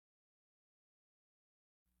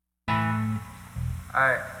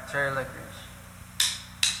Alright, cherry licorice.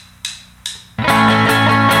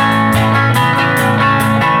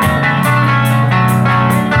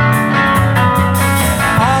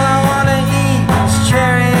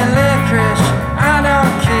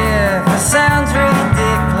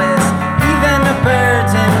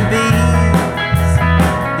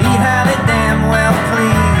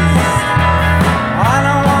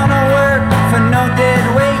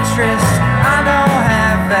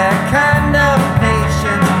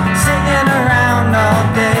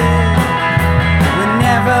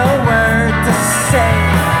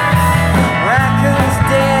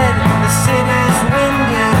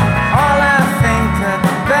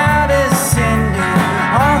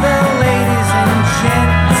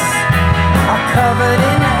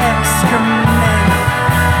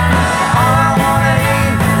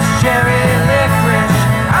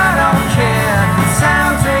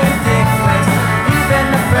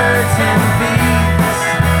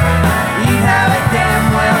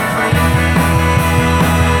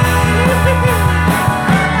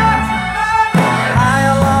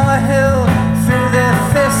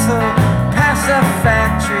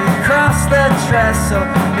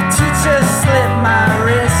 The teacher slit my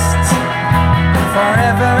wrist.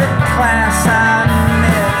 Forever in class I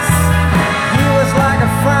miss. He was like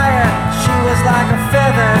a fire, she was like a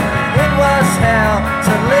feather. It was hell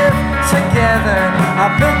to live together.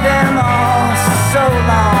 I've been them all so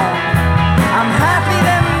long. I'm happy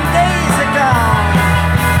them days are gone.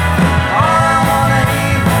 All I wanna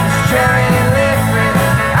eat is cherry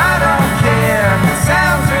licorice. I don't care if it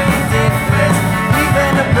sounds ridiculous. Even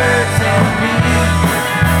the birds and bees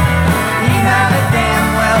have it damn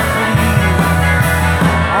well please.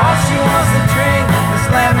 All she wants to drink is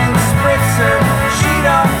lemon spritzer. She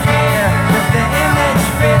don't care if the image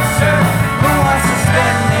fits her. Who wants to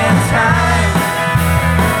spend their time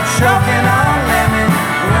choking on lemon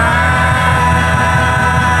rind?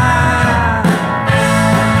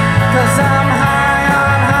 'Cause I'm high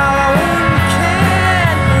on Halloween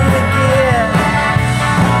candy again,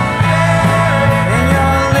 and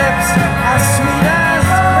your lips are sweet as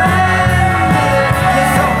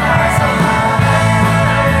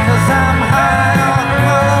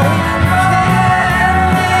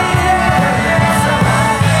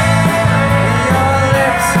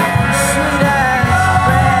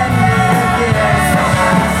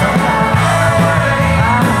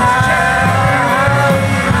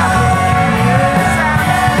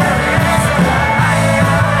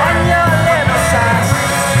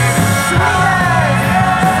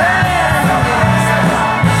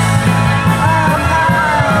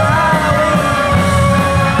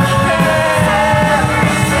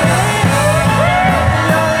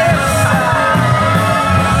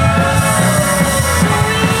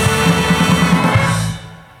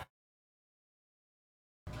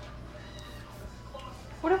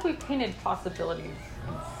possibilities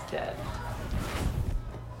instead.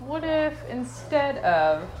 What if instead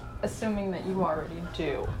of assuming that you already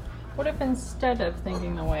do, what if instead of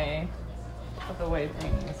thinking the way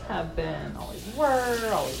things have been, always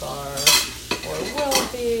were, always are, or will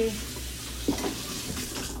be,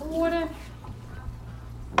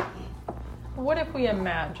 what if we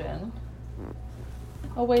imagine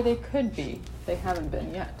a way they could be, they haven't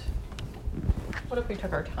been yet? What if we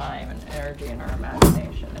took our time and energy and our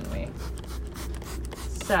imagination and we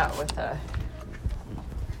sat with a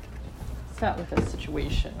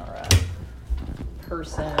situation or a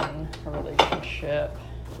person, a relationship,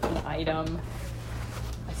 an item,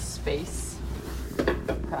 a space,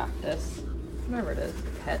 a practice, whatever it is, a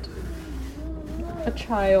pet, a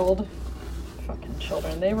child, fucking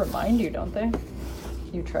children. They remind you, don't they?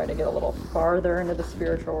 You try to get a little farther into the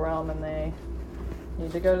spiritual realm and they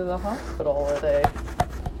need to go to the hospital, or they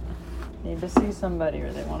need to see somebody,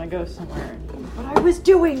 or they want to go somewhere. But I was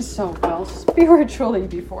doing so well spiritually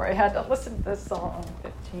before I had to listen to this song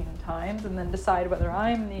 15 times and then decide whether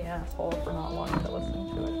I'm the asshole for not wanting to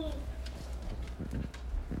listen to it.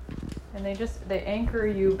 And they anchor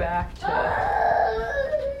you back to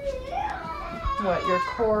what your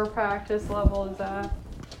core practice level is at.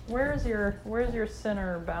 Where's your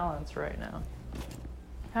center balance right now?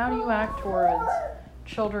 How do you act towards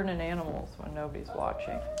children and animals when nobody's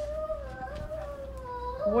watching?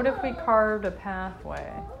 What if we carved a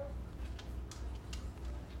pathway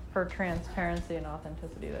for transparency and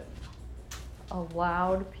authenticity that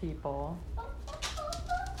allowed people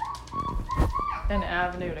an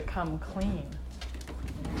avenue to come clean?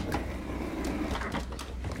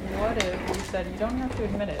 What if we said, you don't have to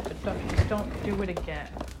admit it, but just don't do it again?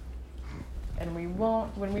 And we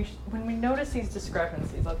won't, when we notice these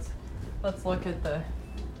discrepancies, let's look at the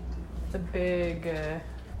the big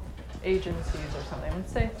agencies or something.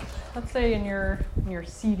 Let's say in your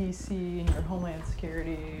CDC, in your Homeland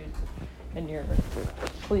Security, in your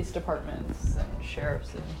police departments and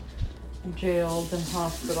sheriffs and jails and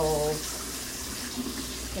hospitals,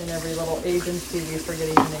 in every little agency we forget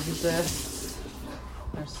even exists.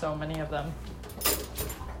 There's so many of them.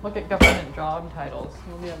 Look at government job titles.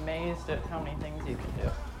 You'll be amazed at how many things you can do.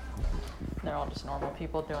 They're all just normal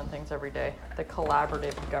people doing things every day. The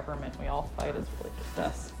collaborative government we all fight is really just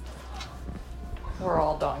us. We're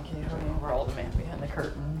all Don Quixote. We're all the man behind the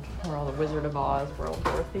curtain. We're all the Wizard of Oz. We're all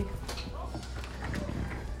Dorothy.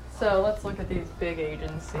 So let's look at these big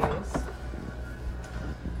agencies.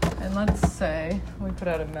 And let's say we put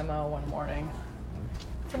out a memo one morning.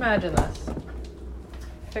 Let's imagine this.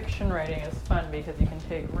 Fiction writing is fun because you can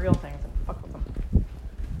take real things and fuck with them.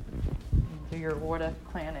 Do your what if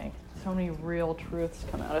planning. So many real truths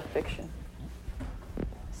come out of fiction.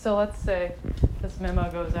 So let's say this memo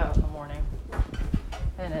goes out in the morning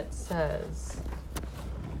and it says,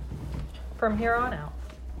 from here on out,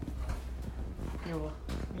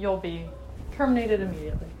 you'll be terminated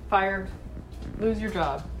immediately, fired, lose your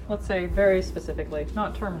job. Let's say very specifically,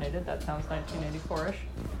 not terminated, that sounds 1984-ish.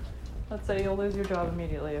 Let's say you'll lose your job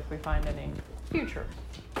immediately if we find any future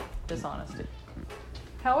dishonesty.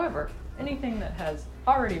 However, anything that has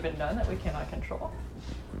already been done that we cannot control,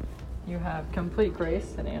 you have complete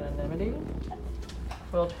grace and anonymity.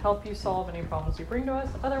 We'll help you solve any problems you bring to us.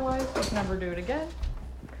 Otherwise, we can never do it again.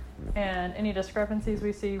 And any discrepancies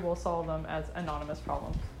we see, we'll solve them as anonymous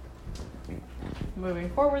problems. Moving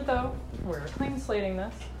forward, though, we're clean slating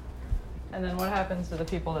this. And then what happens to the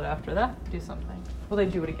people that after that do something? Will they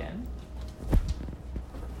do it again?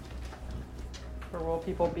 Or will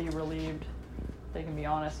people be relieved they can be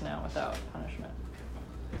honest now without punishment?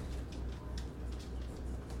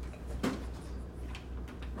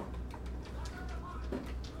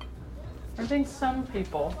 I think some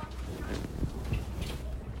people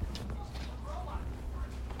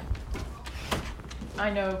I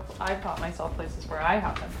know I've caught myself places where I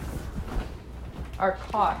happen are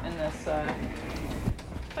caught in this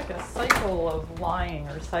like a cycle of lying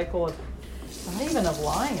or cycle of not even of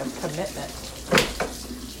lying, of commitment,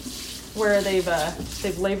 where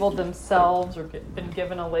they've labeled themselves or been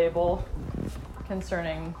given a label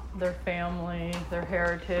concerning their family, their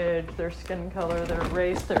heritage, their skin color, their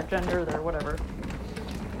race, their gender, their whatever.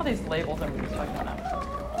 All these labels that we're just talking about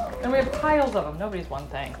now. And we have piles of them. Nobody's one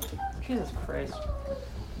thing. Jesus Christ.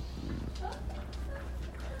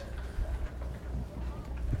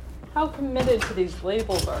 How committed to these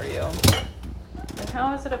labels are you? And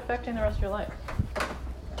how is it affecting the rest of your life?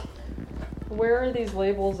 Where are these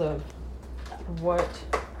labels of what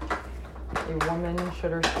a woman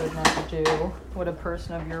should or should not do, what a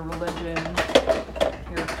person of your religion,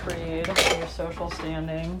 your creed, your social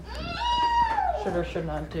standing should or should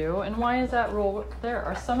not do, and why is that rule there?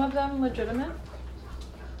 Are some of them legitimate?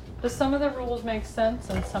 Does some of the rules make sense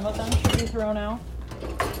and some of them should be thrown out?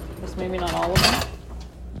 Just maybe not all of them?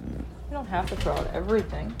 You don't have to throw out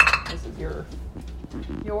everything. This is your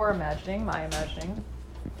imagining, my imagining,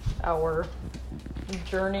 our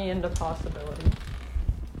journey into possibility.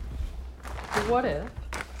 What if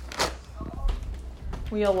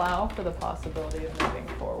we allow for the possibility of moving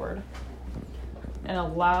forward and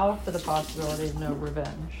allow for the possibility of no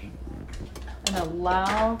revenge and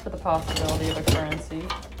allow for the possibility of a currency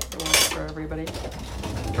that works for everybody,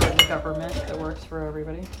 for a government that works for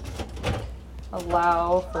everybody,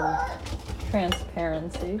 allow for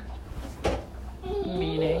transparency,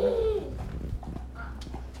 meaning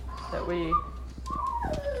that we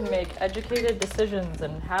can make educated decisions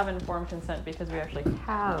and have informed consent because we actually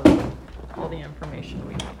have all the information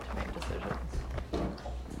we need to make decisions.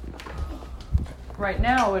 Right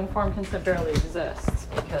now, informed consent barely exists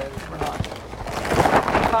because we're not.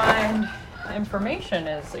 To find information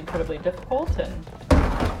is incredibly difficult, and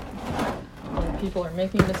when people are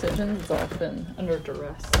making decisions, it's often under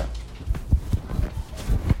duress.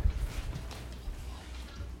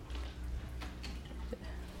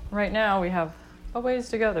 Right now, we have a ways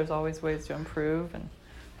to go. There's always ways to improve and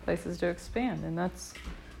places to expand, and that's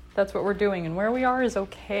what we're doing. And where we are is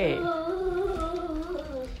okay.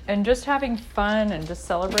 And just having fun and just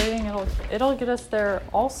celebrating, it'll get us there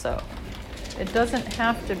also. It doesn't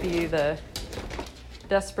have to be the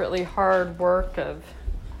desperately hard work of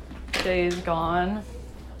days gone.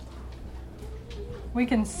 We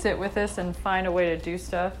can sit with this and find a way to do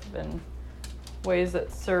stuff in ways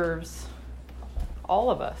that serves all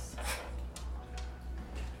of us,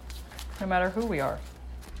 no matter who we are,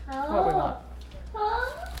 what we want.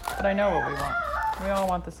 But I know what we want. We all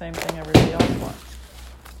want the same thing everybody else wants.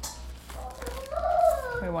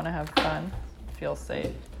 We want to have fun, feel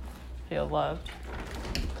safe, feel loved,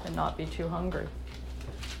 and not be too hungry.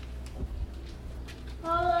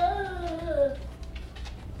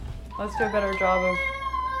 Let's do a better job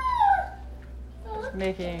of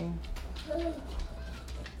making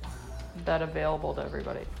that available to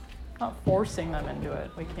everybody. Not forcing them into it.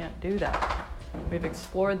 We can't do that. We've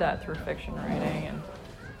explored that through fiction writing and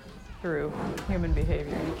through human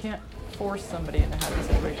behavior. You can't force somebody into having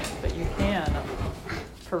situations, but you can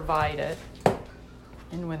provide it,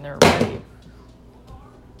 and when they're ready,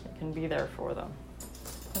 it can be there for them.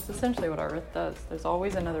 That's essentially what our Earth does. There's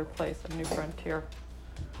always another place, a new frontier.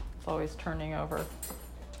 It's always turning over.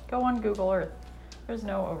 Go on Google Earth. There's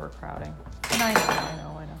no overcrowding. And I know.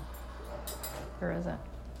 There isn't.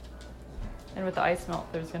 And with the ice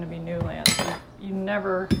melt, there's going to be new land.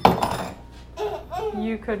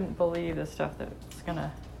 You couldn't believe the stuff that's going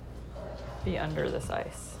to be under this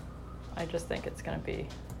ice. I just think it's going to be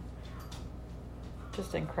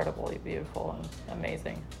just incredibly beautiful and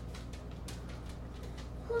amazing.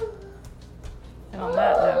 And on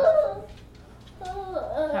that note,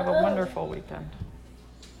 have a wonderful weekend.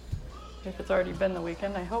 If it's already been the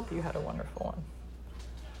weekend, I hope you had a wonderful one.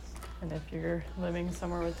 And if you're living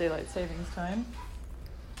somewhere with daylight savings time,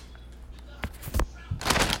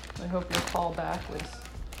 I hope your call back was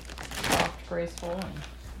soft, graceful, and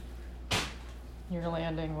your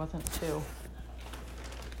landing wasn't too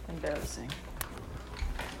embarrassing.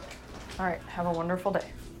 All right, have a wonderful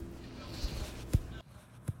day.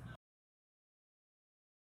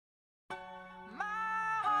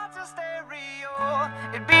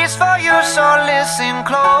 It beats for you, so listen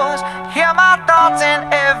close. Hear my thoughts in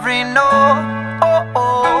every note.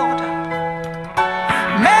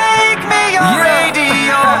 Make me your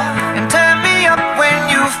radio and turn me up when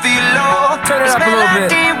you feel low. Turn it this up a little bit.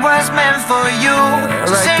 melody was meant for you,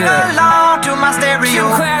 so right sing there. along to my stereo.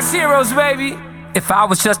 Class heroes, baby. If I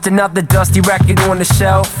was just another dusty record on the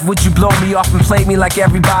shelf, would you blow me off and play me like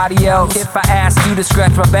everybody else? If I asked you to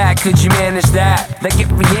scratch my back, could you manage that? Like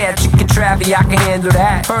if we had chicken Travie, I can handle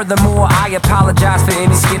that. Furthermore, I apologize for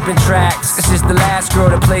any skipping tracks. It's just the last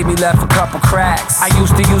girl that played me left a couple cracks. I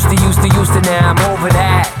used to, now I'm over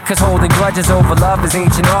that. Cause holding grudges over love is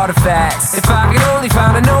ancient artifacts. If I could only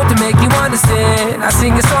find a note to make you understand, I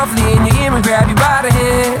sing it softly in your ear and grab you by the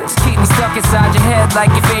hands. Keep me stuck inside your head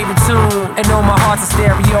like your favorite tune, and know my heart's a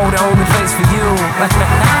stereo, the only place for you. My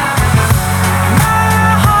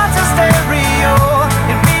heart's a stereo,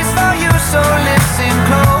 it beats for you, so listen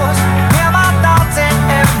close. Hear my thoughts in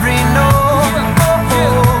every note.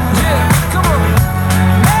 Come on.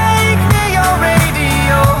 Make me your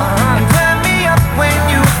radio and turn me up when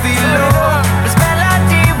you feel low. This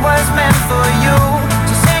melody was meant for you,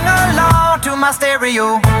 so sing along to my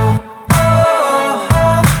stereo.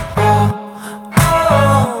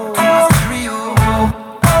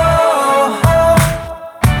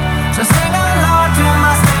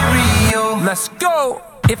 Let's go!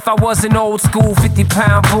 If I was an old school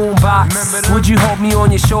 50-pound boombox, would you hold me on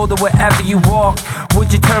your shoulder wherever you walk?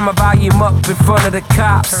 Would you turn my volume up in front of the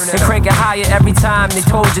cops and crank it higher every time they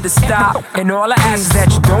told you to stop? And all I ask is that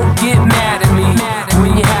you don't get mad at me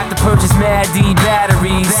when you have to purchase Mad D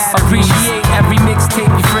batteries. Appreciate every mixtape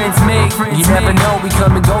your friends make. You never know, we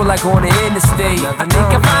come and go like on the interstate. I think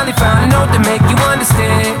I finally found a note to make you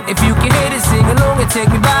understand. If you can hit it, sing along and take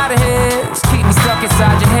me by the hands. Keep me stuck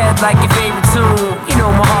inside your head like your favorite tune. You know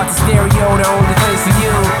my heart's a stereo, the only place for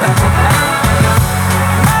you.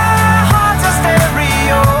 My heart's a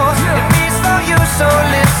stereo, it beats for you, so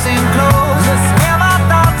listen close. Hear my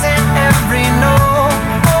thoughts in every note.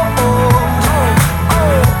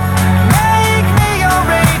 Make me your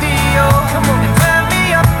radio and turn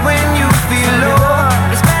me up when you feel low.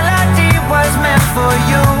 This melody was meant for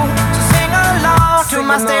you, so sing along to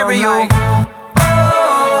my stereo.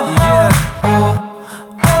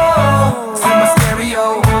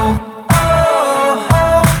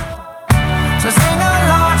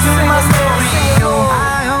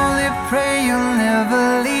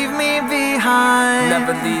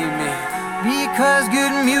 Never leave me. Because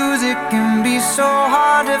good music can be so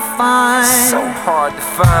hard to find. So hard to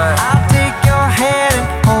find. I'll take your hand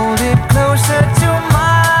and hold it closer to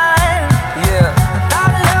mine. Yeah.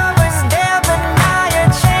 Thought love was there, but now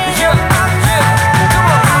you're changing my mind. Come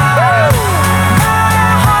on.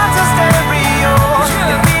 My heart's a stereo,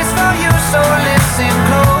 it beats for you, so listen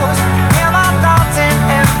close. Hear my thoughts in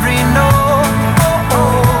every note.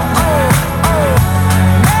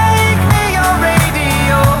 Make me your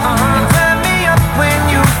radio and turn me up when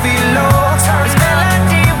you feel low. This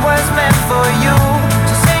melody was meant for you,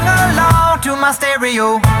 so sing along to my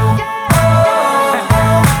stereo.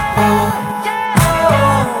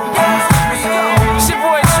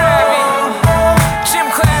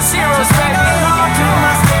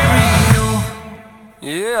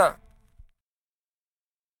 Yeah.